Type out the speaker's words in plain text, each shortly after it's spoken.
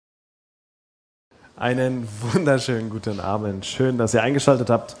Einen wunderschönen guten Abend. Schön, dass ihr eingeschaltet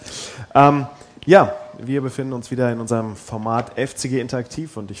habt. Wir befinden uns wieder in unserem Format FCG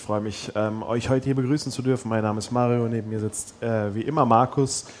Interaktiv und ich freue mich, euch heute hier begrüßen zu dürfen. Mein Name ist Mario, neben mir sitzt wie immer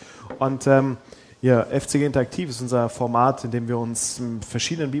Markus. Und FCG Interaktiv ist unser Format, in dem wir uns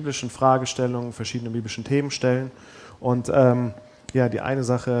verschiedenen biblischen Fragestellungen, verschiedenen biblischen Themen stellen. Und die eine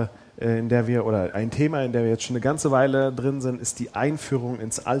Sache, ein Thema, in der wir jetzt schon eine ganze Weile drin sind, ist die Einführung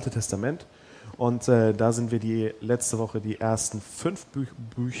ins Alte Testament. Und da sind wir die letzte Woche die ersten 5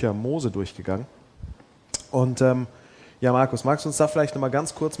 Bücher Mose durchgegangen. Und Markus, magst du uns da vielleicht nochmal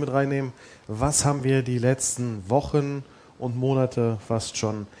ganz kurz mit reinnehmen? Was haben wir die letzten Wochen und Monate fast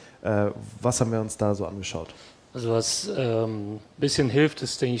schon, was haben wir uns da so angeschaut? Also was ein bisschen hilft,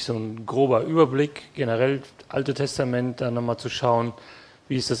 ist, denke ich, so ein grober Überblick, generell Alte Testament, dann nochmal zu schauen,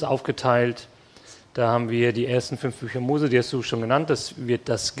 wie ist das aufgeteilt. Da haben wir die ersten 5 Bücher Mose, die hast du schon genannt. Das wird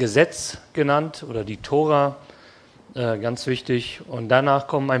das Gesetz genannt oder die Tora, ganz wichtig. Und danach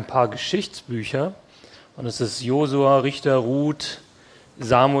kommen ein paar Geschichtsbücher. Und es ist Josua, Richter, Ruth,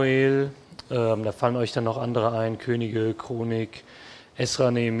 Samuel. Da fallen euch dann noch andere ein, Könige, Chronik,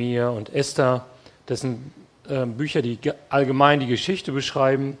 Esra, Nehemia und Esther. Das sind Bücher, die allgemein die Geschichte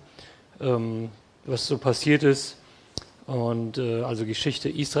beschreiben, was so passiert ist. Und also Geschichte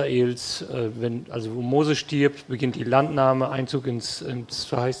Israels, wo Mose stirbt, beginnt die Landnahme, Einzug ins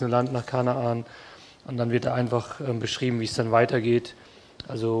verheißene Land nach Kanaan. Und dann wird da einfach beschrieben, wie es dann weitergeht.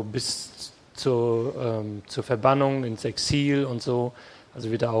 Also bis zur Verbannung ins Exil und so.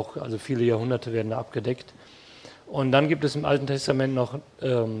 Also wird da auch, viele Jahrhunderte werden da abgedeckt. Und dann gibt es im Alten Testament noch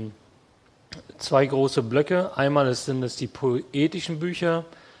 2 große Blöcke. Einmal sind es die poetischen Bücher,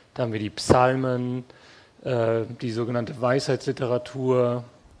 da haben wir die Psalmen, die sogenannte Weisheitsliteratur,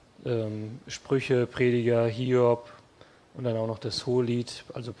 Sprüche, Prediger, Hiob und dann auch noch das Hohelied,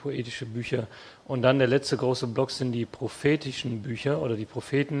 also poetische Bücher. Und dann der letzte große Block sind die prophetischen Bücher oder die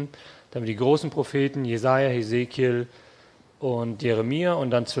Propheten. Da haben wir die großen Propheten, Jesaja, Hesekiel und Jeremia und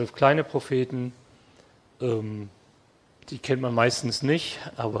dann 12 kleine Propheten. Die kennt man meistens nicht,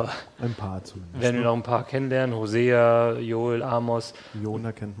 aber ein paar zumindest. Werden wir noch ein paar kennenlernen. Hosea, Joel, Amos.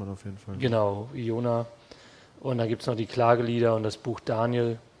 Jona kennt man auf jeden Fall. Genau, Jona. Und da gibt es noch die Klagelieder und das Buch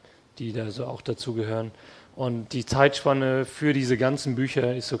Daniel, die da so auch dazugehören. Und die Zeitspanne für diese ganzen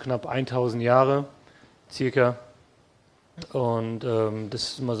Bücher ist so knapp 1000 Jahre, circa. Und das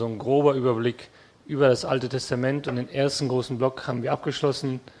ist immer so ein grober Überblick über das Alte Testament. Und den ersten großen Block haben wir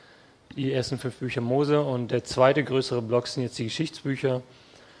abgeschlossen, die ersten 5 Bücher Mose. Und der zweite größere Block sind jetzt die Geschichtsbücher.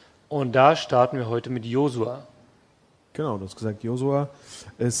 Und da starten wir heute mit Josua. Genau, du hast gesagt, Josua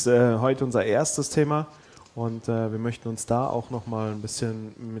ist heute unser erstes Thema. Und wir möchten uns da auch nochmal ein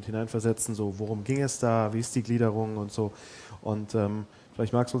bisschen mit hineinversetzen, so worum ging es da, wie ist die Gliederung und so. Und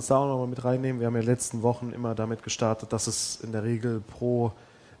vielleicht magst du uns da auch nochmal mit reinnehmen. Wir haben ja in den letzten Wochen immer damit gestartet, dass es in der Regel pro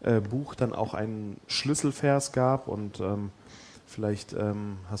Buch dann auch einen Schlüsselvers gab. Und vielleicht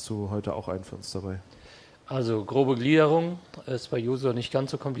hast du heute auch einen für uns dabei. Also grobe Gliederung ist bei Josua nicht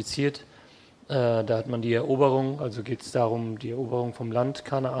ganz so kompliziert. Da hat man die Eroberung, also geht es darum, die Eroberung vom Land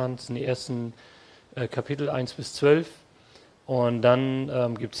Kanaan, das sind die ersten Kapitel 1 bis 12 und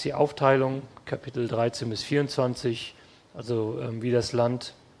dann gibt es die Aufteilung, Kapitel 13 bis 24, also wie das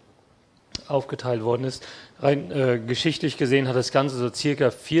Land aufgeteilt worden ist. Rein geschichtlich gesehen hat das Ganze so circa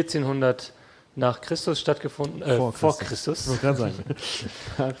 1400 nach Christus stattgefunden, vor Christus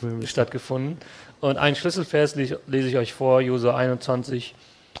stattgefunden. Und ein Schlüsselvers lese ich euch vor, Josua 21.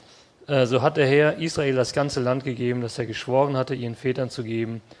 So hat der Herr Israel das ganze Land gegeben, das er geschworen hatte, ihren Vätern zu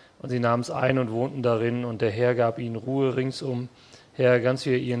geben. Und sie nahmen es ein und wohnten darin, und der Herr gab ihnen Ruhe ringsum, Herr, ganz wie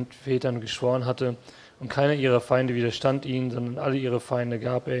er ihren Vätern geschworen hatte. Und keiner ihrer Feinde widerstand ihnen, sondern alle ihre Feinde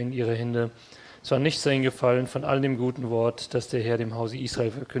gab er in ihre Hände. Es war nichts dahin gefallen von all dem guten Wort, das der Herr dem Hause Israel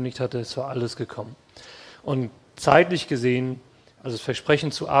verkündigt hatte. Es war alles gekommen. Und zeitlich gesehen, also das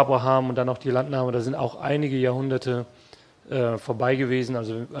Versprechen zu Abraham und dann auch die Landnahme, da sind auch einige Jahrhunderte vorbei gewesen.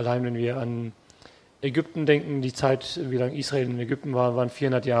 Also allein wenn wir an Ägypten denken, die Zeit, wie lange Israel in Ägypten war, waren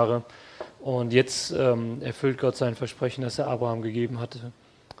 400 Jahre. Und jetzt erfüllt Gott sein Versprechen, das er Abraham gegeben hatte.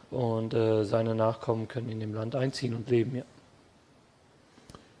 Und seine Nachkommen können in dem Land einziehen und leben.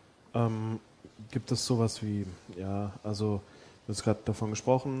 Ja. Gibt es sowas wie, du hast gerade davon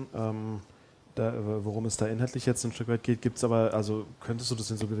gesprochen, worum es da inhaltlich jetzt ein Stück weit geht, gibt es aber, also könntest du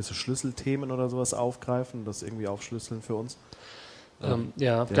das in so gewisse Schlüsselthemen oder sowas aufgreifen, das irgendwie aufschlüsseln für uns?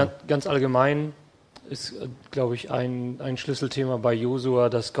 Ganz allgemein ist, glaube ich, ein Schlüsselthema bei Josua,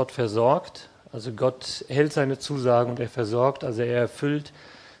 dass Gott versorgt. Also Gott hält seine Zusagen und er versorgt, also er erfüllt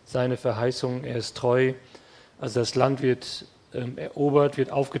seine Verheißungen, er ist treu. Also das Land wird erobert,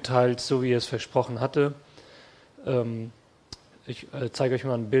 wird aufgeteilt, so wie er es versprochen hatte. Ich zeige euch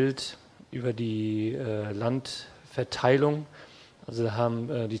mal ein Bild über die Landverteilung. Also da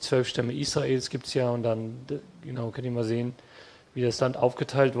haben die 12 Stämme Israels gibt es ja, und dann genau könnt ihr mal sehen, wie das Land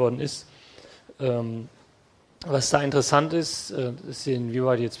aufgeteilt worden ist. Was da interessant ist, ist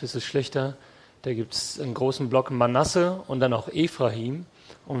inwieweit jetzt ein bisschen schlechter, da gibt es einen großen Block Manasse und dann auch Ephraim.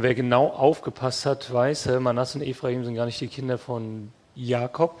 Und wer genau aufgepasst hat, weiß, Manasse und Ephraim sind gar nicht die Kinder von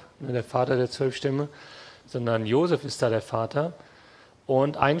Jakob, der Vater der 12 Stämme, sondern Josef ist da der Vater.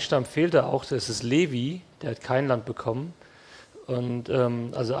 Und ein Stamm fehlt da auch, das ist Levi, der hat kein Land bekommen. Und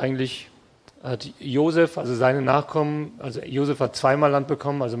also eigentlich hat Josef, also seine Nachkommen, also Josef hat zweimal Land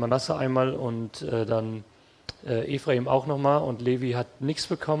bekommen, also Manasse einmal und dann Ephraim auch nochmal, und Levi hat nichts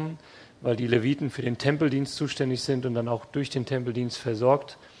bekommen, weil die Leviten für den Tempeldienst zuständig sind und dann auch durch den Tempeldienst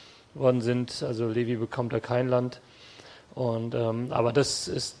versorgt worden sind. Also Levi bekommt da kein Land. Und, aber das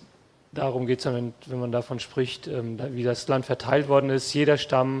ist, darum geht es dann, wenn man davon spricht, wie das Land verteilt worden ist. Jeder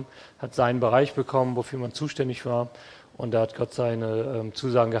Stamm hat seinen Bereich bekommen, wofür man zuständig war. Und da hat Gott seine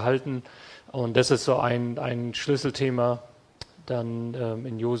Zusagen gehalten. Und das ist so ein Schlüsselthema dann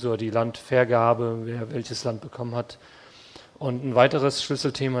in Josua, die Landvergabe, wer welches Land bekommen hat. Und ein weiteres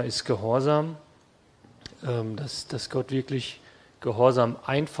Schlüsselthema ist Gehorsam, dass Gott wirklich Gehorsam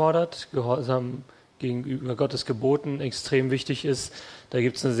einfordert, Gehorsam gegenüber Gottes Geboten extrem wichtig ist. Da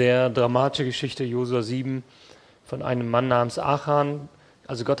gibt es eine sehr dramatische Geschichte, Josua 7, von einem Mann namens Achan.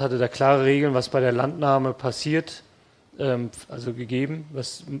 Also Gott hatte da klare Regeln, was bei der Landnahme passiert, also gegeben.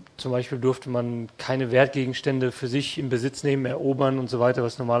 Was, zum Beispiel durfte man keine Wertgegenstände für sich in Besitz nehmen, erobern und so weiter,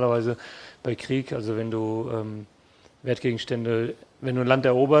 was normalerweise bei Krieg, also wenn du Wertgegenstände, wenn du ein Land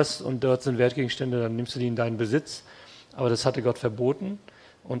eroberst und dort sind Wertgegenstände, dann nimmst du die in deinen Besitz. Aber das hatte Gott verboten.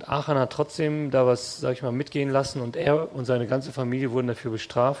 Und Achan hat trotzdem da was, sag ich mal, mitgehen lassen, und er und seine ganze Familie wurden dafür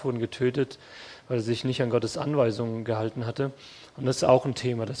bestraft, wurden getötet, weil er sich nicht an Gottes Anweisungen gehalten hatte. Und das ist auch ein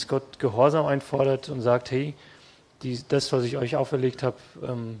Thema, dass Gott Gehorsam einfordert und sagt, hey, das, was ich euch auferlegt habe,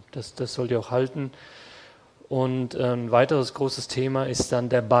 das sollt ihr auch halten. Und ein weiteres großes Thema ist dann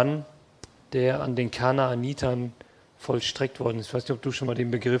der Bann, der an den Kanaanitern vollstreckt worden ist. Ich weiß nicht, ob du schon mal den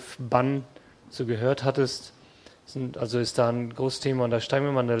Begriff Bann so gehört hattest. Also ist da ein großes Thema, und da steigen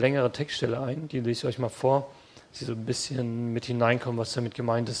wir mal eine längere Textstelle ein, die lese ich euch mal vor, dass Sie so ein bisschen mit hineinkommen, was damit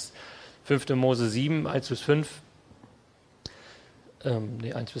gemeint ist. 5. Mose 7, 1-5.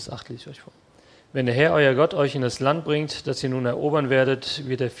 1-8 lese ich euch vor. Wenn der Herr, euer Gott, euch in das Land bringt, das ihr nun erobern werdet,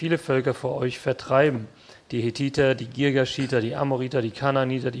 wird er viele Völker vor euch vertreiben. Die Hethiter, die Girgashiter, die Amoriter, die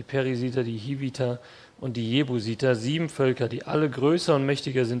Kanaaniter, die Perisiter, die Hiviter und die Jebusiter, 7 Völker, die alle größer und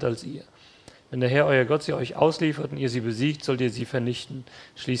mächtiger sind als ihr. Wenn der Herr, euer Gott, sie euch ausliefert und ihr sie besiegt, sollt ihr sie vernichten.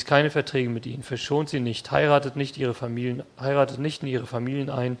 Schließt keine Verträge mit ihnen, verschont sie nicht, heiratet nicht in ihre Familien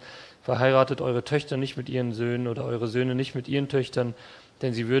ein, verheiratet eure Töchter nicht mit ihren Söhnen oder eure Söhne nicht mit ihren Töchtern,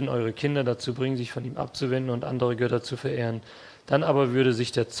 denn sie würden eure Kinder dazu bringen, sich von ihm abzuwenden und andere Götter zu verehren. Dann aber würde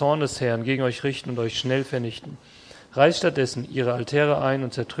sich der Zorn des Herrn gegen euch richten und euch schnell vernichten. Reißt stattdessen ihre Altäre ein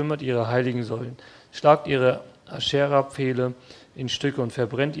und zertrümmert ihre heiligen Säulen. Schlagt ihre Aschera-Pfähle in Stücke und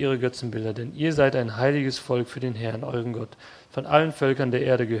verbrennt ihre Götzenbilder, denn ihr seid ein heiliges Volk für den Herrn, euren Gott. Von allen Völkern der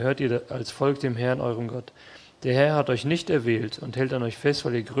Erde gehört ihr als Volk dem Herrn, eurem Gott. Der Herr hat euch nicht erwählt und hält an euch fest,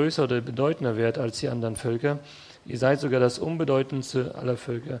 weil ihr größer oder bedeutender wärt als die anderen Völker. Ihr seid sogar das unbedeutendste aller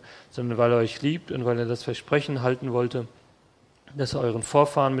Völker, sondern weil er euch liebt und weil er das Versprechen halten wollte, das er euren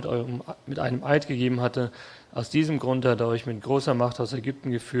Vorfahren mit einem Eid gegeben hatte. Aus diesem Grund hat er euch mit großer Macht aus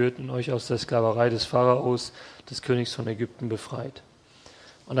Ägypten geführt und euch aus der Sklaverei des Pharaos, des Königs von Ägypten, befreit.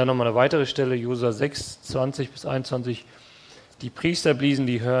 Und dann nochmal eine weitere Stelle, Josua 6, 20-21. Die Priester bliesen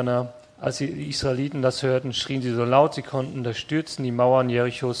die Hörner. Als die Israeliten das hörten, schrien sie so laut sie konnten, da stürzten die Mauern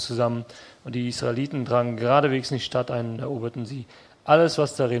Jerichos zusammen und die Israeliten drangen geradewegs in die Stadt ein und eroberten sie. Alles,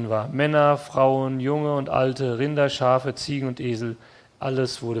 was darin war, Männer, Frauen, Junge und Alte, Rinder, Schafe, Ziegen und Esel,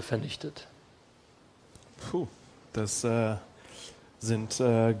 alles wurde vernichtet. Puh, das sind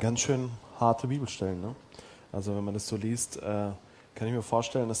ganz schön harte Bibelstellen, ne? Also wenn man das so liest, kann ich mir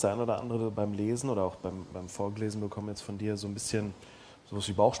vorstellen, dass der eine oder andere beim Lesen oder auch beim Vorgelesen bekommen jetzt von dir so ein bisschen sowas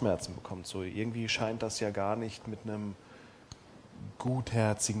wie Bauchschmerzen bekommt. So irgendwie scheint das ja gar nicht mit einem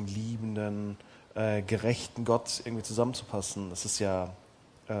gutherzigen, liebenden, gerechten Gott irgendwie zusammenzupassen. Das ist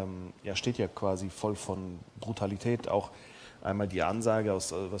steht ja quasi voll von Brutalität. Auch einmal die Ansage, was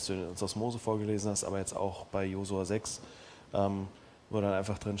du uns aus Mose vorgelesen hast, aber jetzt auch bei Josua 6, wo dann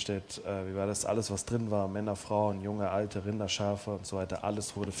einfach drin steht, wie war das, alles was drin war, Männer, Frauen, Junge, Alte, Rinder, Schafe und so weiter,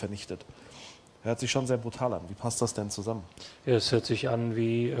 alles wurde vernichtet. Hört sich schon sehr brutal an. Wie passt das denn zusammen? Ja, es hört sich an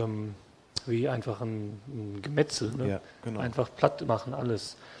wie wie einfach ein Gemetzel. Ne? Ja, genau. Einfach platt machen,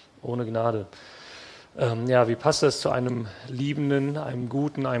 alles, ohne Gnade. Ja, wie passt das zu einem liebenden, einem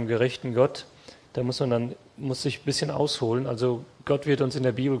guten, einem gerechten Gott? Da muss sich ein bisschen ausholen. Also Gott wird uns in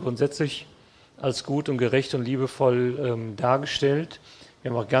der Bibel grundsätzlich als gut und gerecht und liebevoll dargestellt.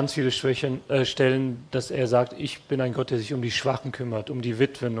 Wir haben auch ganz viele Stellen, dass er sagt, ich bin ein Gott, der sich um die Schwachen kümmert, um die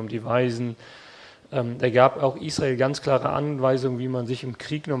Witwen, um die Waisen. Er gab auch Israel ganz klare Anweisungen, wie man sich im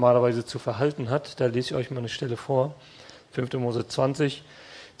Krieg normalerweise zu verhalten hat. Da lese ich euch mal eine Stelle vor, 5. Mose 20.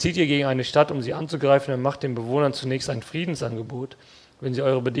 Zieht ihr gegen eine Stadt, um sie anzugreifen, dann macht den Bewohnern zunächst ein Friedensangebot. Wenn sie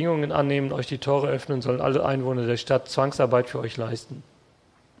eure Bedingungen annehmen, euch die Tore öffnen, sollen alle Einwohner der Stadt Zwangsarbeit für euch leisten.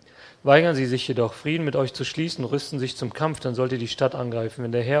 Weigern sie sich jedoch, Frieden mit euch zu schließen, rüsten sich zum Kampf, dann sollt ihr die Stadt angreifen.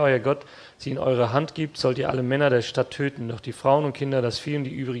 Wenn der Herr, euer Gott, sie in eure Hand gibt, sollt ihr alle Männer der Stadt töten. Doch die Frauen und Kinder, das Vieh und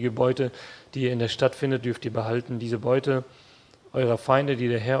die übrige Beute, die ihr in der Stadt findet, dürft ihr behalten. Diese Beute eurer Feinde, die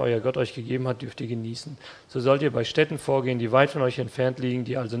der Herr, euer Gott, euch gegeben hat, dürft ihr genießen. So sollt ihr bei Städten vorgehen, die weit von euch entfernt liegen,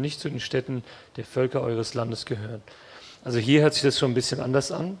 die also nicht zu den Städten der Völker eures Landes gehören. Also hier hört sich das schon ein bisschen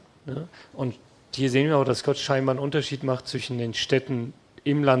anders an. Ne? Und hier sehen wir auch, dass Gott scheinbar einen Unterschied macht zwischen den Städten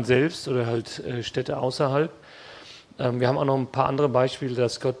im Land selbst oder halt Städte außerhalb. Wir haben auch noch ein paar andere Beispiele,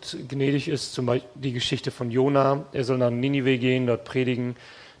 dass Gott gnädig ist, zum Beispiel die Geschichte von Jona. Er soll nach Ninive gehen, dort predigen,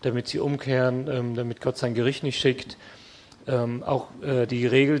 damit sie umkehren, damit Gott sein Gericht nicht schickt. Auch die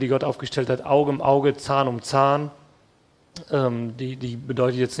Regel, die Gott aufgestellt hat, Auge um Auge, Zahn um Zahn, die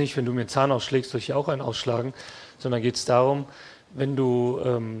bedeutet jetzt nicht, wenn du mir einen Zahn ausschlägst, soll ich auch einen ausschlagen, sondern geht es darum, wenn du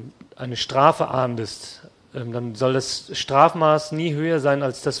eine Strafe ahndest, dann soll das Strafmaß nie höher sein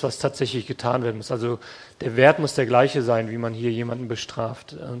als das, was tatsächlich getan werden muss. Also der Wert muss der gleiche sein, wie man hier jemanden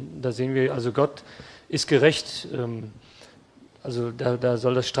bestraft. Da sehen wir, also Gott ist gerecht, also da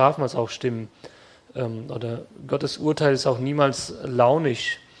soll das Strafmaß auch stimmen. Oder Gottes Urteil ist auch niemals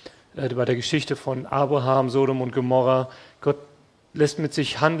launisch. Bei der Geschichte von Abraham, Sodom und Gomorra, Gott lässt mit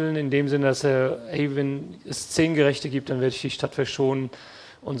sich handeln in dem Sinne, dass er, hey, wenn es 10 Gerechte gibt, dann werde ich die Stadt verschonen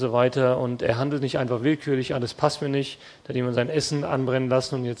und so weiter. Und er handelt nicht einfach willkürlich, das passt mir nicht, da hat jemand sein Essen anbrennen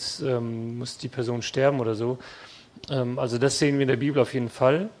lassen und jetzt muss die Person sterben oder so. Also das sehen wir in der Bibel auf jeden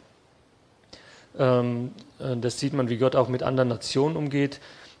Fall. Das sieht man, wie Gott auch mit anderen Nationen umgeht.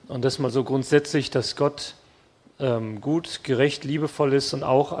 Und das mal so grundsätzlich, dass Gott gut, gerecht, liebevoll ist und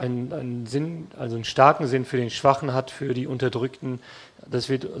auch einen Sinn, also einen starken Sinn für den Schwachen hat, für die Unterdrückten.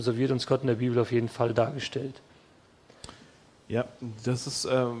 So wird uns Gott in der Bibel auf jeden Fall dargestellt. Ja, das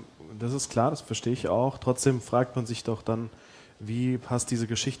ist klar, das verstehe ich auch. Trotzdem fragt man sich doch dann, wie passt diese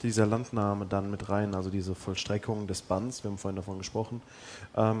Geschichte, dieser Landnahme dann mit rein, also diese Vollstreckung des Banns, wir haben vorhin davon gesprochen,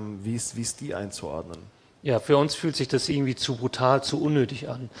 wie ist die einzuordnen? Ja, für uns fühlt sich das irgendwie zu brutal, zu unnötig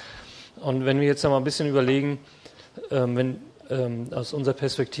an. Und wenn wir jetzt noch mal ein bisschen überlegen, aus unserer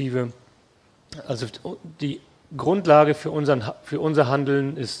Perspektive, also die Grundlage für unser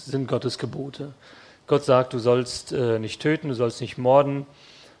Handeln sind Gottes Gebote. Gott sagt, du sollst nicht töten, du sollst nicht morden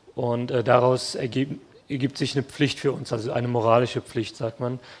und daraus ergibt sich eine Pflicht für uns, also eine moralische Pflicht, sagt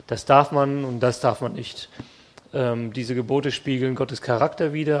man. Das darf man und das darf man nicht. Diese Gebote spiegeln Gottes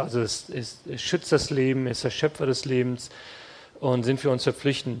Charakter wider, also es schützt das Leben, er ist der Schöpfer des Lebens und sind für uns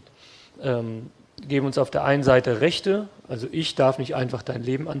verpflichtend. Geben uns auf der einen Seite Rechte, also ich darf nicht einfach dein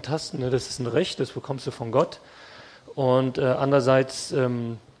Leben antasten, ne, das ist ein Recht, das bekommst du von Gott. Und andererseits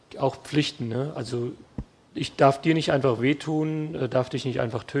auch Pflichten, ne? Also ich darf dir nicht einfach wehtun, darf dich nicht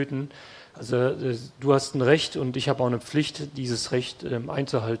einfach töten. Also du hast ein Recht und ich habe auch eine Pflicht, dieses Recht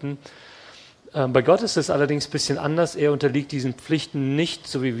einzuhalten. Bei Gott ist es allerdings ein bisschen anders. Er unterliegt diesen Pflichten nicht,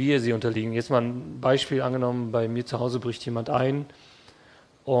 so wie wir sie unterliegen. Jetzt mal ein Beispiel angenommen, bei mir zu Hause bricht jemand ein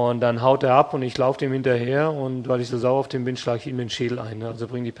und dann haut er ab und ich laufe dem hinterher und weil ich so sauer auf den bin, schlage ich ihm den Schädel ein, ne? Also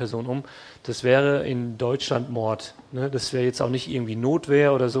bringe die Person um. Das wäre in Deutschland Mord. Ne? Das wäre jetzt auch nicht irgendwie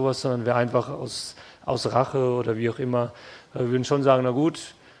Notwehr oder sowas, sondern wäre einfach aus Rache oder wie auch immer. Wir würden schon sagen, na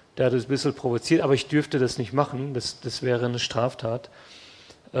gut, der hat es ein bisschen provoziert, aber ich dürfte das nicht machen. Das wäre eine Straftat.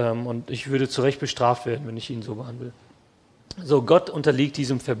 Und ich würde zu Recht bestraft werden, wenn ich ihn so behandle. So, Gott unterliegt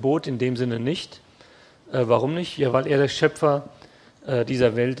diesem Verbot in dem Sinne nicht. Warum nicht? Ja, weil er der Schöpfer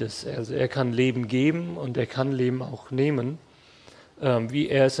dieser Welt ist. Also er kann Leben geben und er kann Leben auch nehmen, wie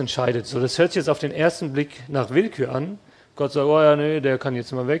er es entscheidet. So, das hört sich jetzt auf den ersten Blick nach Willkür an. Gott sagt, oh ja, nee, der kann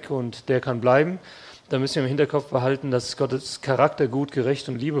jetzt mal weg und der kann bleiben. Da müssen wir im Hinterkopf behalten, dass Gottes Charakter gut, gerecht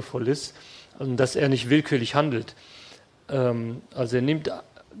und liebevoll ist und dass er nicht willkürlich handelt. Also er nimmt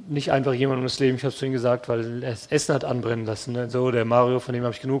nicht einfach jemandem das Leben, ich habe es vorhin gesagt, weil er das Essen hat anbrennen lassen. Ne? So, der Mario, von dem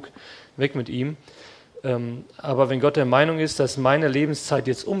habe ich genug, weg mit ihm. Aber wenn Gott der Meinung ist, dass meine Lebenszeit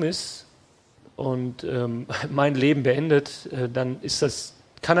jetzt um ist und mein Leben beendet, dann ist das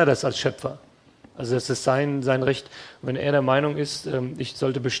kann er das als Schöpfer. Also das ist sein Recht. Und wenn er der Meinung ist, ich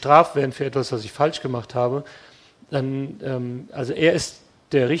sollte bestraft werden für etwas, was ich falsch gemacht habe, dann, also er ist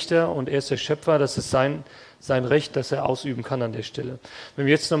der Richter und er ist der Schöpfer, das ist sein Recht, das er ausüben kann an der Stelle. Wenn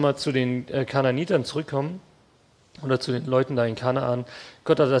wir jetzt nochmal zu den Kanaanitern zurückkommen, oder zu den Leuten da in Kanaan,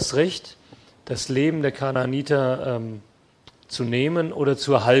 Gott hat das Recht, das Leben der Kanaaniter zu nehmen oder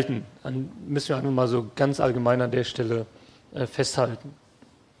zu erhalten. Dann müssen wir einfach mal so ganz allgemein an der Stelle festhalten.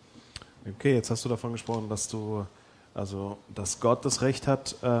 Okay, jetzt hast du davon gesprochen, dass Gott das Recht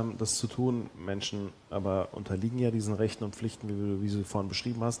hat, das zu tun. Menschen aber unterliegen ja diesen Rechten und Pflichten, wie du vorhin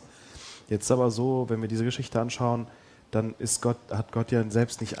beschrieben hast. Jetzt aber so, wenn wir diese Geschichte anschauen, dann hat Gott ja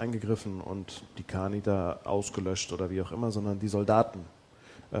selbst nicht eingegriffen und die Kanaaniter ausgelöscht oder wie auch immer, sondern die Soldaten,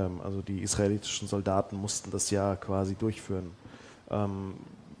 also die israelitischen Soldaten mussten das ja quasi durchführen.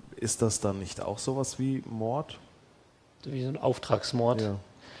 Ist das dann nicht auch sowas wie Mord? Wie so ein Auftragsmord.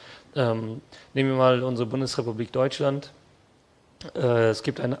 Ja. Nehmen wir mal unsere Bundesrepublik Deutschland. Es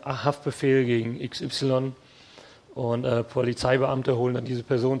gibt einen Haftbefehl gegen XY und Polizeibeamte holen dann diese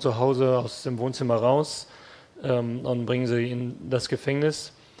Person zu Hause aus dem Wohnzimmer raus und bringen sie in das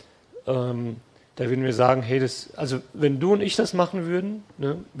Gefängnis. Da würden wir sagen, hey, also wenn du und ich das machen würden,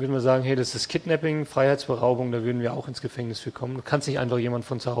 ne, würden wir sagen, hey, das ist Kidnapping, Freiheitsberaubung, da würden wir auch ins Gefängnis für kommen. Du kannst nicht einfach jemanden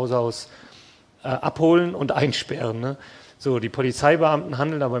von zu Hause aus abholen und einsperren. Ne? So, die Polizeibeamten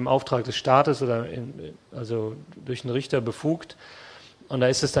handeln aber im Auftrag des Staates oder also durch einen Richter befugt. Und da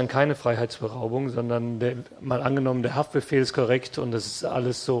ist es dann keine Freiheitsberaubung, sondern mal angenommen, der Haftbefehl ist korrekt und das ist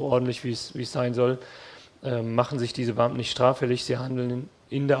alles so ordentlich, wie es sein soll, machen sich diese Beamten nicht straffällig, sie handeln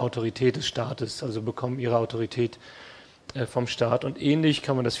in der Autorität des Staates, also bekommen ihre Autorität vom Staat. Und ähnlich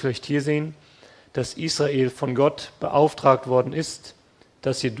kann man das vielleicht hier sehen, dass Israel von Gott beauftragt worden ist,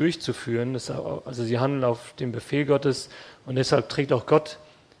 das hier durchzuführen. Also sie handeln auf den Befehl Gottes und deshalb trägt auch Gott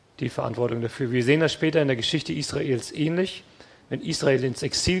die Verantwortung dafür. Wir sehen das später in der Geschichte Israels ähnlich. Wenn Israel ins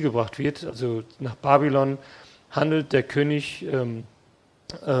Exil gebracht wird, also nach Babylon, handelt der König,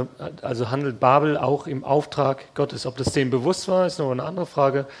 also handelt Babel auch im Auftrag Gottes. Ob das denen bewusst war, ist noch eine andere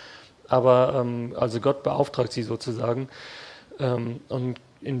Frage, aber also Gott beauftragt sie sozusagen. Und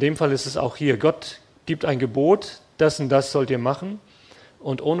in dem Fall ist es auch hier, Gott gibt ein Gebot, das und das sollt ihr machen.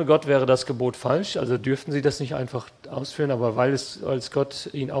 Und ohne Gott wäre das Gebot falsch, also dürften sie das nicht einfach ausführen, aber weil es Gott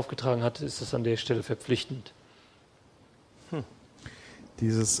ihnen aufgetragen hat, ist es an der Stelle verpflichtend.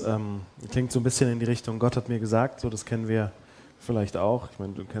 Dieses klingt so ein bisschen in die Richtung, Gott hat mir gesagt, so das kennen wir vielleicht auch. Ich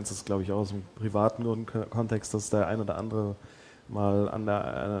meine, du kennst das, glaube ich, auch aus dem privaten Kontext, dass der ein oder andere mal an einer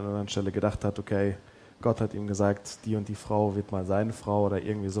anderen Stelle gedacht hat, okay, Gott hat ihm gesagt, die und die Frau wird mal seine Frau oder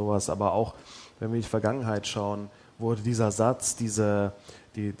irgendwie sowas. Aber auch, wenn wir in die Vergangenheit schauen, wurde dieser Satz, dieser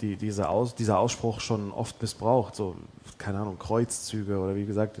Ausspruch schon oft missbraucht, so, keine Ahnung, Kreuzzüge oder wie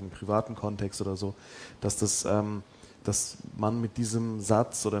gesagt, im privaten Kontext oder so, dass man mit diesem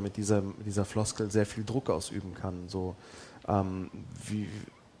Satz oder mit dieser Floskel sehr viel Druck ausüben kann. So,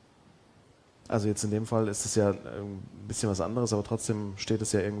 also jetzt in dem Fall ist es ja ein bisschen was anderes, aber trotzdem steht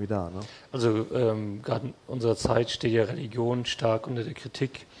es ja irgendwie da. Ne? Also gerade in unserer Zeit steht ja Religion stark unter der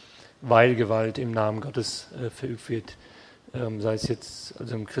Kritik, weil Gewalt im Namen Gottes verübt wird. Sei es jetzt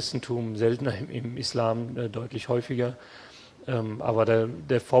also im Christentum seltener, im Islam deutlich häufiger. Aber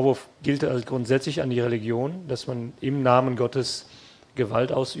der Vorwurf gilt also grundsätzlich an die Religion, dass man im Namen Gottes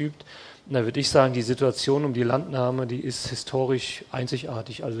Gewalt ausübt. Und da würde ich sagen, die Situation um die Landnahme, die ist historisch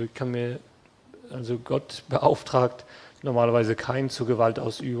einzigartig. Also Gott beauftragt normalerweise keinen zur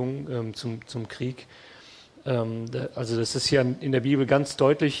Gewaltausübung, zum Krieg. Also das ist hier in der Bibel ganz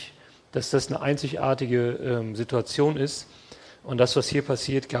deutlich, dass das eine einzigartige Situation ist. Und das, was hier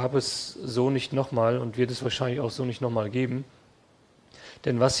passiert, gab es so nicht nochmal und wird es wahrscheinlich auch so nicht nochmal geben.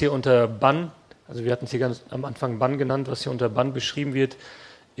 Denn was hier unter Bann, also wir hatten es hier ganz am Anfang Bann genannt, was hier unter Bann beschrieben wird,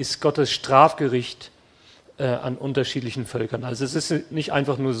 ist Gottes Strafgericht an unterschiedlichen Völkern. Also es ist nicht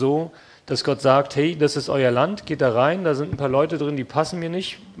einfach nur so, dass Gott sagt, hey, das ist euer Land, geht da rein, da sind ein paar Leute drin, die passen mir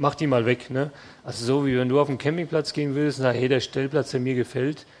nicht, mach die mal weg. Ne? Also so, wie wenn du auf den Campingplatz gehen willst und sagst, hey, der Stellplatz, der mir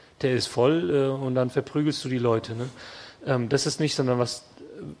gefällt, der ist voll und dann verprügelst du die Leute. Ne? Das ist nicht, sondern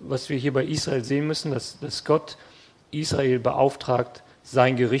was wir hier bei Israel sehen müssen, dass Gott Israel beauftragt,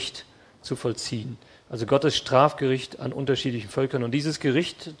 sein Gericht zu vollziehen. Also Gottes Strafgericht an unterschiedlichen Völkern. Und dieses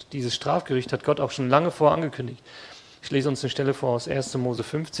Strafgericht hat Gott auch schon lange vor angekündigt. Ich lese uns eine Stelle vor aus 1. Mose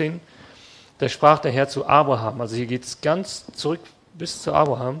 15. Da sprach der Herr zu Abraham, also hier geht es ganz zurück bis zu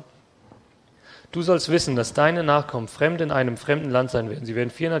Abraham. Du sollst wissen, dass deine Nachkommen fremd in einem fremden Land sein werden. Sie werden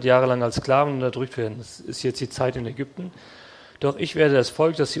 400 Jahre lang als Sklaven unterdrückt werden. Das ist jetzt die Zeit in Ägypten. Doch ich werde das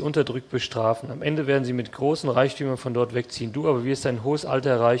Volk, das sie unterdrückt, bestrafen. Am Ende werden sie mit großen Reichtümern von dort wegziehen. Du aber wirst ein hohes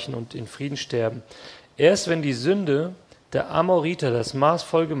Alter erreichen und in Frieden sterben. Erst wenn die Sünde der Amoriter das Maß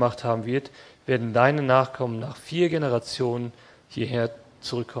voll gemacht haben wird, werden deine Nachkommen nach 4 Generationen hierher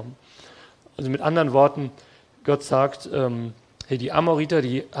zurückkommen. Also mit anderen Worten, Gott sagt, hey, die Amoriter,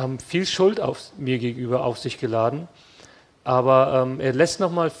 die haben viel Schuld mir gegenüber auf sich geladen, aber er lässt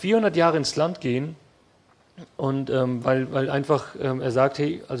nochmal 400 Jahre ins Land gehen, und weil einfach er sagt,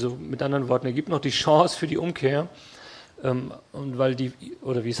 hey, also mit anderen Worten, er gibt noch die Chance für die Umkehr, und weil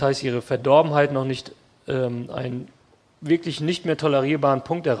oder wie es heißt, ihre Verdorbenheit noch nicht einen wirklich nicht mehr tolerierbaren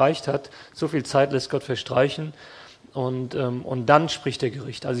Punkt erreicht hat, so viel Zeit lässt Gott verstreichen, und dann spricht der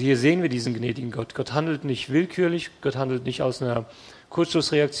Gericht. Also hier sehen wir diesen gnädigen Gott. Gott handelt nicht willkürlich, Gott handelt nicht aus einer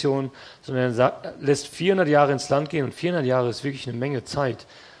Kurzschlussreaktion, sondern er lässt 400 Jahre ins Land gehen, und 400 Jahre ist wirklich eine Menge Zeit.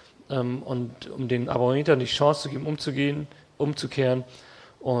 Und um den Amoritern die Chance zu geben, umzukehren,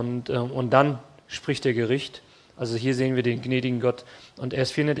 und dann spricht der Gericht. Also hier sehen wir den gnädigen Gott, und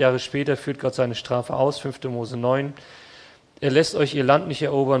erst 400 Jahre später führt Gott seine Strafe aus, 5. Mose 9. Er lässt euch ihr Land nicht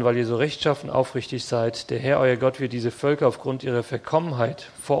erobern, weil ihr so rechtschaffen aufrichtig seid. Der Herr, euer Gott, wird diese Völker aufgrund ihrer Verkommenheit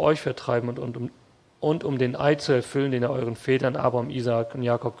vor euch vertreiben und um den Eid zu erfüllen, den er euren Vätern Abraham, Isaak und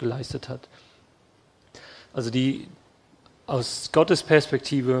Jakob geleistet hat. Also aus Gottes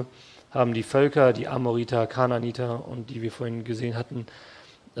Perspektive haben die Völker, die Amoriter, Kanaaniter und die wir vorhin gesehen hatten,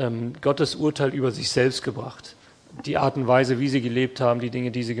 Gottes Urteil über sich selbst gebracht. Die Art und Weise, wie sie gelebt haben, die Dinge,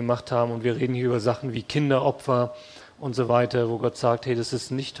 die sie gemacht haben. Und wir reden hier über Sachen wie Kinderopfer und so weiter, wo Gott sagt, hey, das ist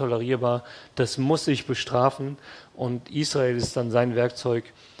nicht tolerierbar, das muss ich bestrafen. Und Israel ist dann sein Werkzeug,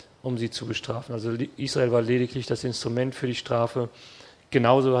 um sie zu bestrafen. Also Israel war lediglich das Instrument für die Strafe.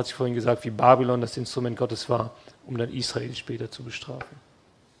 Genauso, hat sie vorhin gesagt, wie Babylon das Instrument Gottes war, um dann Israel später zu bestrafen.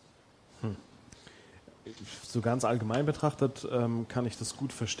 So ganz allgemein betrachtet kann ich das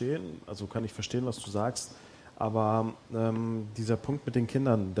gut verstehen, also kann ich verstehen, was du sagst, aber dieser Punkt mit den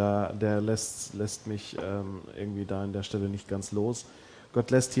Kindern, der lässt mich irgendwie da an der Stelle nicht ganz los. Gott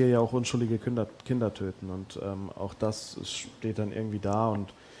lässt hier ja auch unschuldige Kinder töten, und auch das steht dann irgendwie da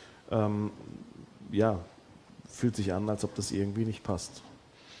und fühlt sich an, als ob das irgendwie nicht passt.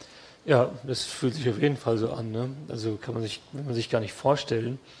 Ja, das fühlt sich auf jeden Fall so an, ne? Also will man sich gar nicht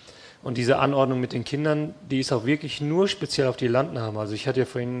vorstellen. Und diese Anordnung mit den Kindern, die ist auch wirklich nur speziell auf die Landnahmen. Also ich hatte ja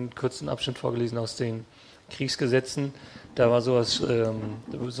vorhin einen kurzen Abschnitt vorgelesen aus den Kriegsgesetzen, da war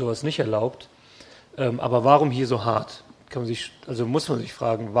sowas nicht erlaubt. Aber warum hier so hart? Muss man sich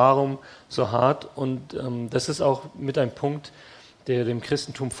fragen, warum so hart? Und das ist auch mit einem Punkt, der dem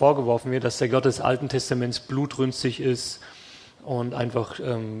Christentum vorgeworfen wird, dass der Gott des Alten Testaments blutrünstig ist und einfach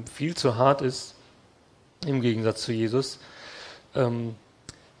viel zu hart ist, im Gegensatz zu Jesus.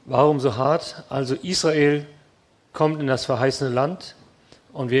 Warum so hart? Also Israel kommt in das verheißene Land,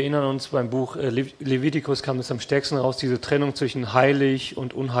 und wir erinnern uns, beim Buch Levitikus kam es am stärksten raus, diese Trennung zwischen heilig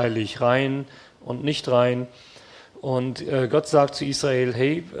und unheilig, rein und nicht rein. Und Gott sagt zu Israel,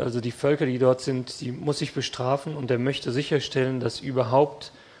 hey, also die Völker, die dort sind, die muss ich bestrafen, und er möchte sicherstellen, dass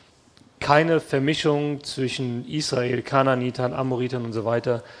überhaupt keine Vermischung zwischen Israel, Kanaanitern, Amoritern und so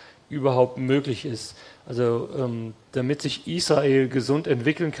weiter überhaupt möglich ist. Also damit sich Israel gesund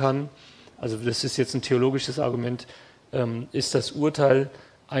entwickeln kann, also das ist jetzt ein theologisches Argument, ist das Urteil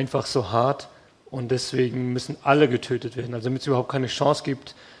einfach so hart, und deswegen müssen alle getötet werden. Also damit es überhaupt keine Chance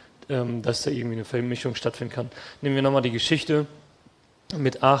gibt, dass da irgendwie eine Vermischung stattfinden kann. Nehmen wir nochmal die Geschichte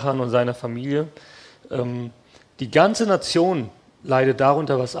mit Achan und seiner Familie. Die ganze Nation leidet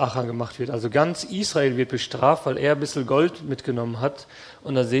darunter, was Achan gemacht wird. Also ganz Israel wird bestraft, weil er ein bisschen Gold mitgenommen hat.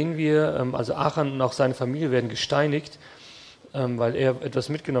 Und da sehen wir, also Achan und auch seine Familie werden gesteinigt, weil er etwas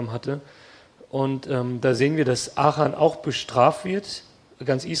mitgenommen hatte. Und da sehen wir, dass Achan auch bestraft wird,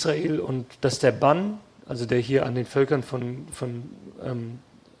 ganz Israel, und dass der Bann, also der hier an den Völkern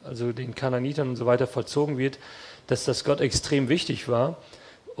also den Kanaanitern und so weiter vollzogen wird, dass das Gott extrem wichtig war,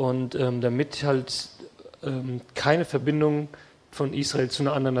 und damit halt keine Verbindung von Israel zu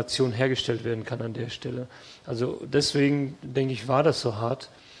einer anderen Nation hergestellt werden kann an der Stelle. Also deswegen, denke ich, war das so hart.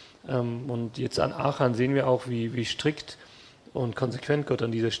 Und jetzt an Achan sehen wir auch, wie strikt und konsequent Gott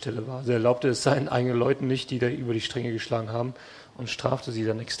an dieser Stelle war. Also er erlaubte es seinen eigenen Leuten nicht, die da über die Stränge geschlagen haben, und strafte sie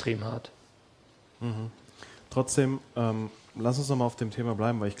dann extrem hart. Mhm. Trotzdem, lass uns nochmal auf dem Thema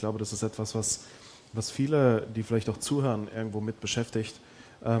bleiben, weil ich glaube, das ist etwas, was viele, die vielleicht auch zuhören, irgendwo mit beschäftigt.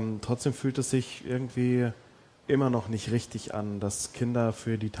 Trotzdem fühlt es sich irgendwie immer noch nicht richtig an, dass Kinder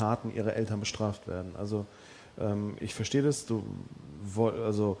für die Taten ihrer Eltern bestraft werden. Also ich verstehe das,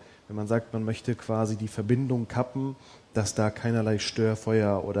 wenn wenn man sagt, man möchte quasi die Verbindung kappen, dass da keinerlei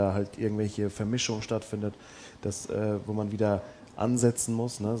Störfeuer oder halt irgendwelche Vermischung stattfindet, wo man wieder ansetzen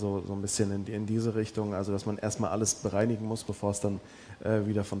muss, ne? So ein bisschen in diese Richtung, also dass man erstmal alles bereinigen muss, bevor es dann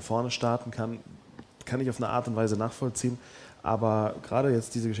wieder von vorne starten kann ich auf eine Art und Weise nachvollziehen, aber gerade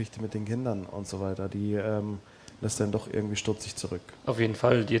jetzt diese Geschichte mit den Kindern und so weiter, die lässt dann doch irgendwie stutzig zurück. Auf jeden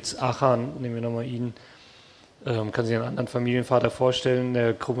Fall, jetzt Achan, nehmen wir nochmal ihn, kann sich einen anderen Familienvater vorstellen,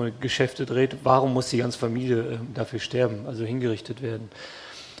 der krumme Geschäfte dreht, warum muss die ganze Familie dafür sterben, also hingerichtet werden?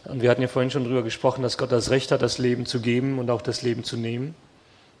 Und wir hatten ja vorhin schon darüber gesprochen, dass Gott das Recht hat, das Leben zu geben und auch das Leben zu nehmen.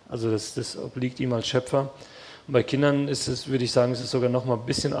 Also das obliegt ihm als Schöpfer. Und bei Kindern ist es, würde ich sagen, ist es sogar noch mal ein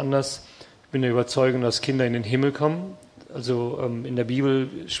bisschen anders. Ich bin der Überzeugung, dass Kinder in den Himmel kommen. Also in der Bibel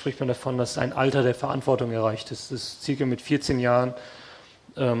spricht man davon, dass ein Alter der Verantwortung erreicht ist. Das ist circa mit 14 Jahren.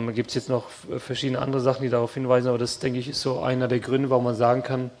 Da gibt es jetzt noch verschiedene andere Sachen, die darauf hinweisen, aber das, denke ich, ist so einer der Gründe, warum man sagen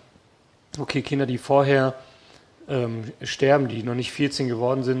kann, okay, Kinder, die vorher sterben, die noch nicht 14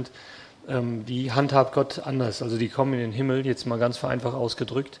 geworden sind, die handhabt Gott anders. Also die kommen in den Himmel, jetzt mal ganz vereinfacht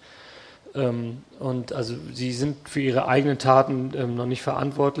ausgedrückt. Und also sie sind für ihre eigenen Taten noch nicht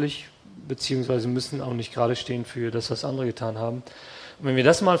verantwortlich, beziehungsweise müssen auch nicht gerade stehen für das, was andere getan haben. Und wenn wir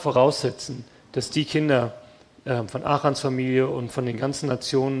das mal voraussetzen, dass die Kinder von Achans Familie und von den ganzen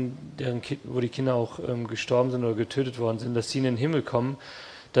Nationen, wo die Kinder auch gestorben sind oder getötet worden sind, dass sie in den Himmel kommen,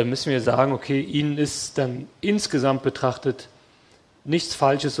 dann müssen wir sagen, okay, ihnen ist dann insgesamt betrachtet nichts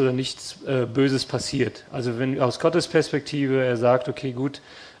Falsches oder nichts Böses passiert. Also wenn aus Gottes Perspektive er sagt, okay, gut,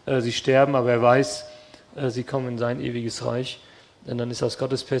 sie sterben, aber er weiß, sie kommen in sein ewiges Reich, denn dann ist aus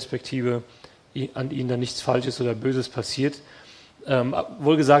Gottes Perspektive an ihnen dann nichts Falsches oder Böses passiert.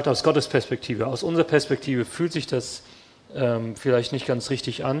 Wohlgesagt aus Gottes Perspektive. Aus unserer Perspektive fühlt sich das vielleicht nicht ganz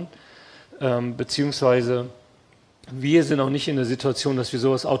richtig an, beziehungsweise wir sind auch nicht in der Situation, dass wir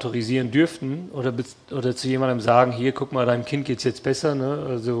sowas autorisieren dürften oder zu jemandem sagen, hier, guck mal, deinem Kind geht es jetzt besser, ne?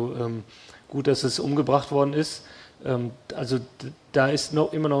 Also gut, dass es umgebracht worden ist. Also da ist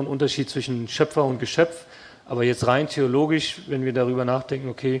immer noch ein Unterschied zwischen Schöpfer und Geschöpf, aber jetzt rein theologisch, wenn wir darüber nachdenken,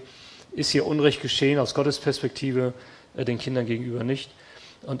 okay, ist hier Unrecht geschehen aus Gottes Perspektive, den Kindern gegenüber nicht.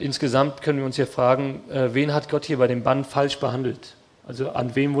 Und insgesamt können wir uns ja fragen, wen hat Gott hier bei dem Bann falsch behandelt? Also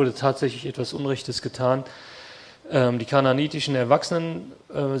an wem wurde tatsächlich etwas Unrechtes getan? Die kanaanitischen Erwachsenen,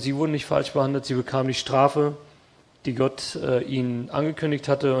 sie wurden nicht falsch behandelt, sie bekamen die Strafe, die Gott ihnen angekündigt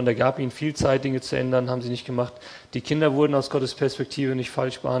hatte, und er gab ihnen viel Zeit, Dinge zu ändern, haben sie nicht gemacht. Die Kinder wurden aus Gottes Perspektive nicht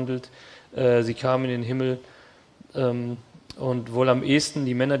falsch behandelt, sie kamen in den Himmel, und wohl am ehesten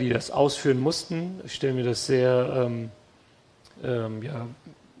die Männer, die das ausführen mussten. Ich stelle mir das sehr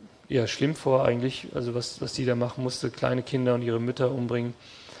schlimm vor eigentlich, also was die da machen musste, kleine Kinder und ihre Mütter umbringen.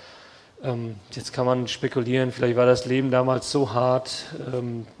 Jetzt kann man spekulieren, vielleicht war das Leben damals so hart,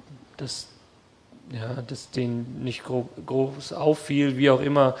 dass denen nicht groß auffiel, wie auch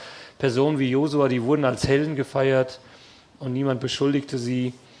immer. Personen wie Josua, die wurden als Helden gefeiert und niemand beschuldigte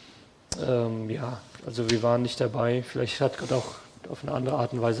sie. Also wir waren nicht dabei. Vielleicht hat Gott auch auf eine andere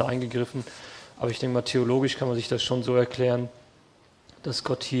Art und Weise eingegriffen. Aber ich denke mal, theologisch kann man sich das schon so erklären, dass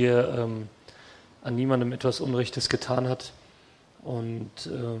Gott hier an niemandem etwas Unrechtes getan hat und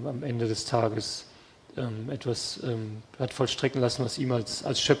am Ende des Tages etwas hat vollstrecken lassen, was ihm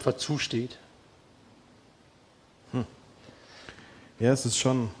als Schöpfer zusteht. Ja, es ist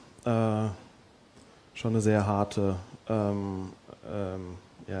schon eine sehr harte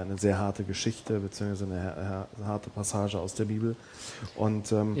eine sehr harte Geschichte, beziehungsweise eine harte Passage aus der Bibel.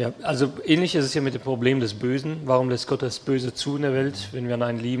 Und, also ähnlich ist es ja mit dem Problem des Bösen. Warum lässt Gott das Böse zu in der Welt, wenn wir an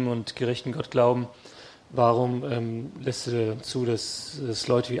einen lieben und gerechten Gott glauben? Warum lässt er zu, dass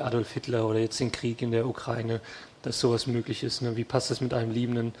Leute wie Adolf Hitler oder jetzt den Krieg in der Ukraine, dass sowas möglich ist? Ne? Wie passt das mit einem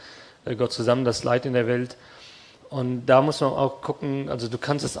liebenden Gott zusammen, das Leid in der Welt? Und da muss man auch gucken, also du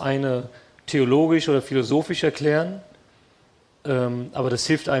kannst das eine theologisch oder philosophisch erklären, aber das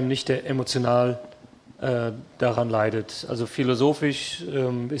hilft einem nicht, der emotional daran leidet. Also philosophisch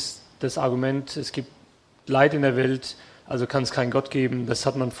ist das Argument, es gibt Leid in der Welt, also kann es keinen Gott geben. Das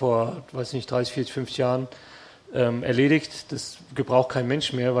hat man vor, 30, 40, 50 Jahren erledigt. Das gebraucht kein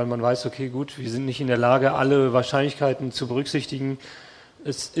Mensch mehr, weil man weiß, okay, gut, wir sind nicht in der Lage, alle Wahrscheinlichkeiten zu berücksichtigen.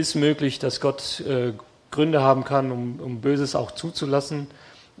 Es ist möglich, dass Gott Gründe haben kann, um Böses auch zuzulassen,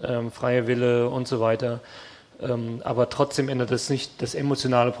 freie Wille und so weiter. Aber trotzdem ändert das nicht das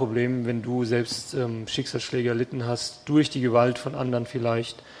emotionale Problem, wenn du selbst Schicksalsschläge erlitten hast, durch die Gewalt von anderen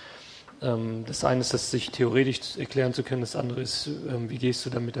vielleicht. Das eine ist, das sich theoretisch erklären zu können, das andere ist, wie gehst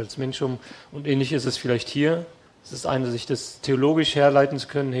du damit als Mensch um? Und ähnlich ist es vielleicht hier. Es ist eine, sich das theologisch herleiten zu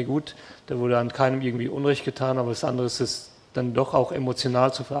können, hey gut, da wurde an keinem irgendwie Unrecht getan, aber das andere ist es dann doch auch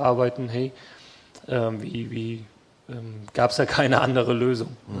emotional zu verarbeiten, hey, gab es ja keine andere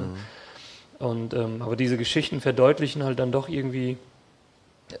Lösung. Ne? Und, aber diese Geschichten verdeutlichen halt dann doch irgendwie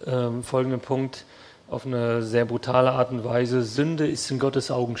folgenden Punkt auf eine sehr brutale Art und Weise: Sünde ist in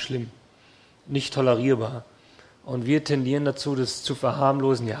Gottes Augen schlimm, nicht tolerierbar. Und wir tendieren dazu, das zu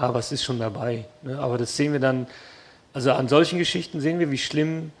verharmlosen, ja, was ist schon dabei? Ne? Aber das sehen wir dann, also an solchen Geschichten sehen wir, wie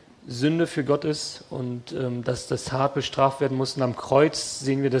schlimm Sünde für Gott ist und dass das hart bestraft werden muss. Und am Kreuz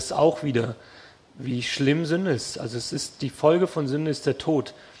sehen wir das auch wieder, wie schlimm Sünde ist. Also es ist, die Folge von Sünde ist der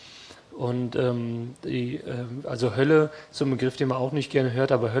Tod. Und also Hölle, so ein Begriff, den man auch nicht gerne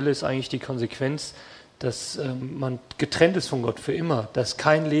hört, aber Hölle ist eigentlich die Konsequenz, dass man getrennt ist von Gott für immer, dass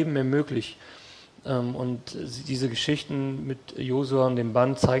kein Leben mehr möglich. Und diese Geschichten mit Josua und dem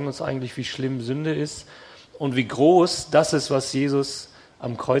Bann zeigen uns eigentlich, wie schlimm Sünde ist und wie groß das ist, was Jesus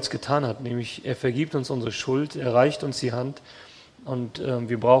am Kreuz getan hat. Nämlich, er vergibt uns unsere Schuld, er reicht uns die Hand und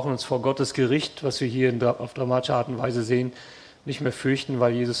wir brauchen uns vor Gottes Gericht, was wir hier auf dramatische Art und Weise sehen, nicht mehr fürchten,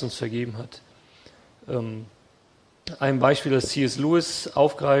 weil Jesus uns vergeben hat. Ein Beispiel, das C.S. Lewis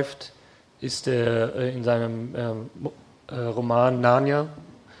aufgreift, ist in seinem Roman Narnia.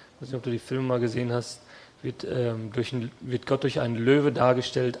 Ich weiß nicht, ob du die Filme mal gesehen hast, wird Gott durch einen Löwe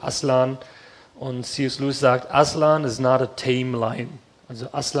dargestellt, Aslan. Und C.S. Lewis sagt, Aslan is not a tame lion. Also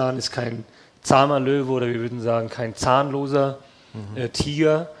Aslan ist kein zahmer Löwe oder wir würden sagen, kein zahnloser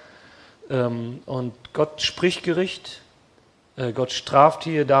Tiger. Und Gott spricht Gericht. Gott straft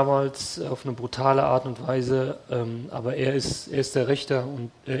hier damals auf eine brutale Art und Weise, aber er ist der Richter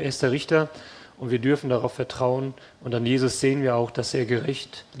und wir dürfen darauf vertrauen. Und an Jesus sehen wir auch, dass er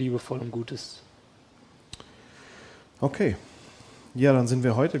gerecht, liebevoll und gut ist. Okay. Ja, dann sind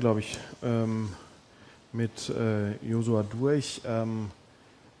wir heute, glaube ich, mit Josua durch.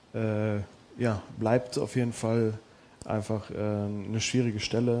 Bleibt auf jeden Fall einfach eine schwierige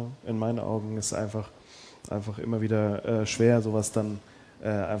Stelle. In meinen Augen ist einfach immer wieder schwer, sowas dann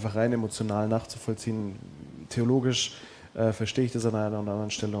einfach rein emotional nachzuvollziehen. Theologisch verstehe ich das an einer oder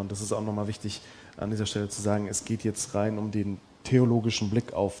anderen Stelle und das ist auch nochmal wichtig an dieser Stelle zu sagen, es geht jetzt rein um den theologischen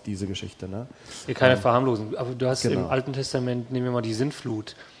Blick auf diese Geschichte. Ne? Hier keine Verharmlosung, aber du hast genau. Im Alten Testament, nehmen wir mal die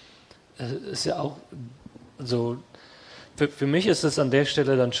Sintflut, ist ja auch, also für mich ist es an der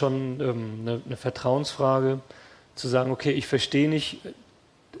Stelle dann schon eine Vertrauensfrage, zu sagen, okay, ich verstehe nicht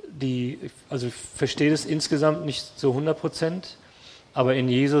ich verstehe das insgesamt nicht zu 100%, aber in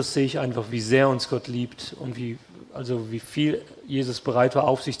Jesus sehe ich einfach, wie sehr uns Gott liebt und wie viel Jesus bereit war,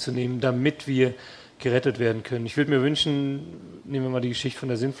 auf sich zu nehmen, damit wir gerettet werden können. Ich würde mir wünschen, nehmen wir mal die Geschichte von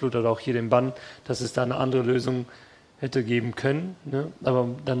der Sintflut oder auch hier den Bann, dass es da eine andere Lösung hätte geben können. Ne? Aber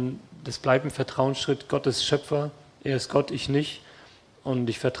dann, das bleibt ein Vertrauensschritt. Gott ist Schöpfer, er ist Gott, ich nicht. Und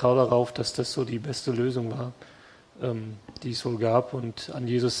ich vertraue darauf, dass das so die beste Lösung war, die es wohl gab. Und an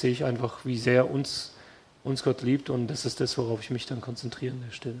Jesus sehe ich einfach, wie sehr uns Gott liebt. Und das ist das, worauf ich mich dann konzentriere an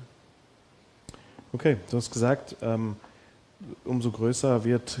der Stelle. Okay, du hast gesagt, umso größer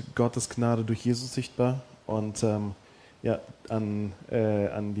wird Gottes Gnade durch Jesus sichtbar. Und an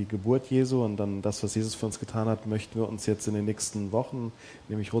die Geburt Jesu und an das, was Jesus für uns getan hat, möchten wir uns jetzt in den nächsten Wochen,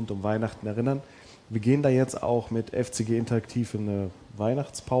 nämlich rund um Weihnachten, erinnern. Wir gehen da jetzt auch mit FCG Interaktiv in eine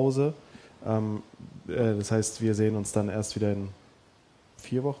Weihnachtspause. Das heißt, wir sehen uns dann erst wieder in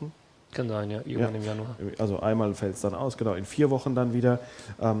 4 Wochen. Kann sein, ja, irgendwann im Januar. Also einmal fällt es dann aus, genau, in 4 Wochen dann wieder.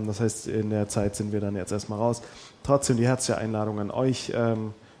 Das heißt, in der Zeit sind wir dann jetzt erstmal raus. Trotzdem die herzliche Einladung an euch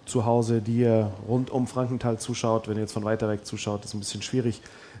zu Hause, die ihr rund um Frankenthal zuschaut. Wenn ihr jetzt von weiter weg zuschaut, ist ein bisschen schwierig.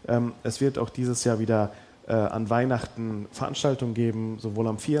 Es wird auch dieses Jahr wieder an Weihnachten Veranstaltungen geben, sowohl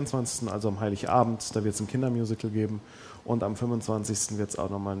am 24., also am Heiligabend, da wird es ein Kindermusical geben, und am 25. wird es auch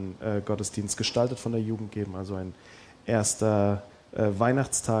nochmal einen Gottesdienst gestaltet von der Jugend geben, also ein erster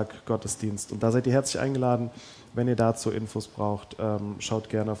Weihnachtstag Gottesdienst. Und da seid ihr herzlich eingeladen. Wenn ihr dazu Infos braucht, schaut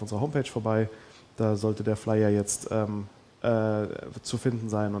gerne auf unserer Homepage vorbei. Da sollte der Flyer jetzt zu finden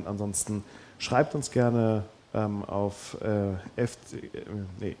sein. Und ansonsten schreibt uns gerne auf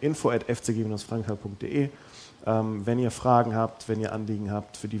info@fcg-frankenthal.de, wenn ihr Fragen habt, wenn ihr Anliegen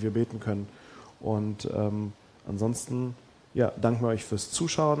habt, für die wir beten können. Und ansonsten danken wir euch fürs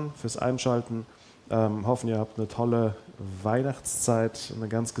Zuschauen, fürs Einschalten. Hoffen, ihr habt eine tolle Weihnachtszeit, eine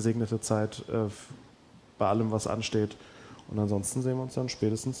ganz gesegnete Zeit bei allem, was ansteht. Und ansonsten sehen wir uns dann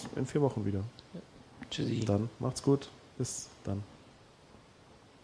spätestens in 4 Wochen wieder. Ja. Tschüssi. Dann macht's gut. Bis dann.